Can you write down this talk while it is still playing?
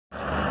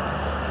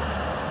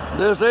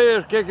This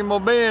is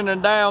Kickamo Bend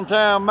in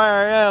downtown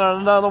Marianna,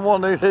 another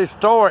one of these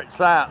historic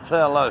sites.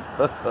 Hello.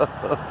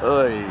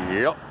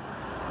 Yep.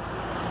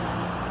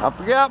 I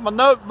forgot my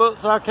notebook,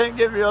 so I can't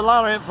give you a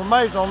lot of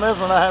information on this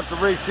one. I have to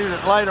reshoot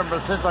it later,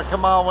 but since I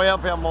come all the way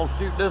up here, I'm going to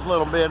shoot this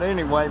little bit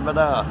anyway. But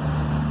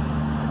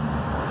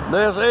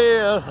this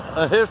is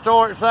a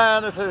historic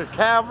site. This is a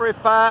cavalry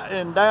fight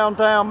in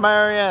downtown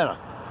Marianna,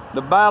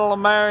 the Battle of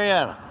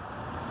Marianna.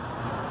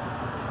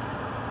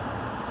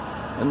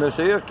 And this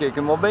is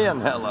Kickamo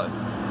Bend. Hello.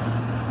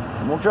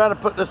 I'm going to try to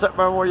put this up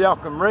there where y'all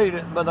can read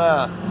it, but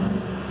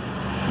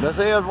this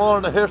is one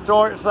of the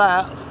historic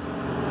sites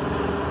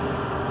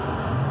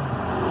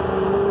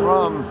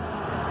from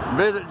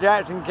Visit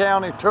Jackson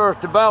County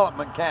Tourist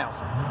Development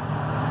Council.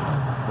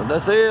 But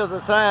this is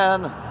a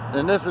sign,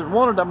 and this is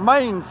one of the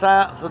main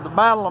sites of the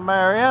Battle of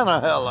Marianna.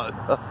 Hello.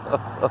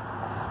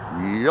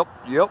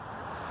 Yep.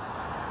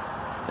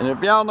 And if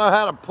y'all know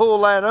how to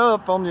pull that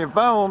up on your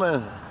phone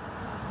and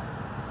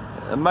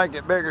make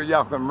it bigger,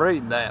 y'all can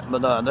read that.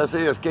 But this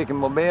is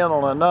Kickamo Bend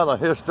on another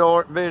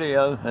historic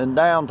video in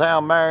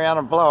downtown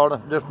Marianna,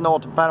 Florida, just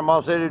north of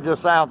Panama City,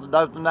 just south of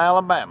Dothan,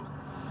 Alabama.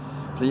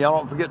 So y'all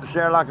don't forget to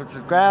share, like, and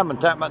subscribe,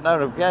 and tap that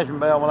notification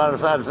bell when I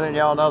decide to send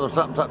y'all another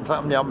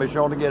something. Y'all be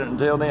sure to get it.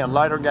 Until then,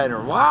 later,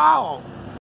 Gator. Wow!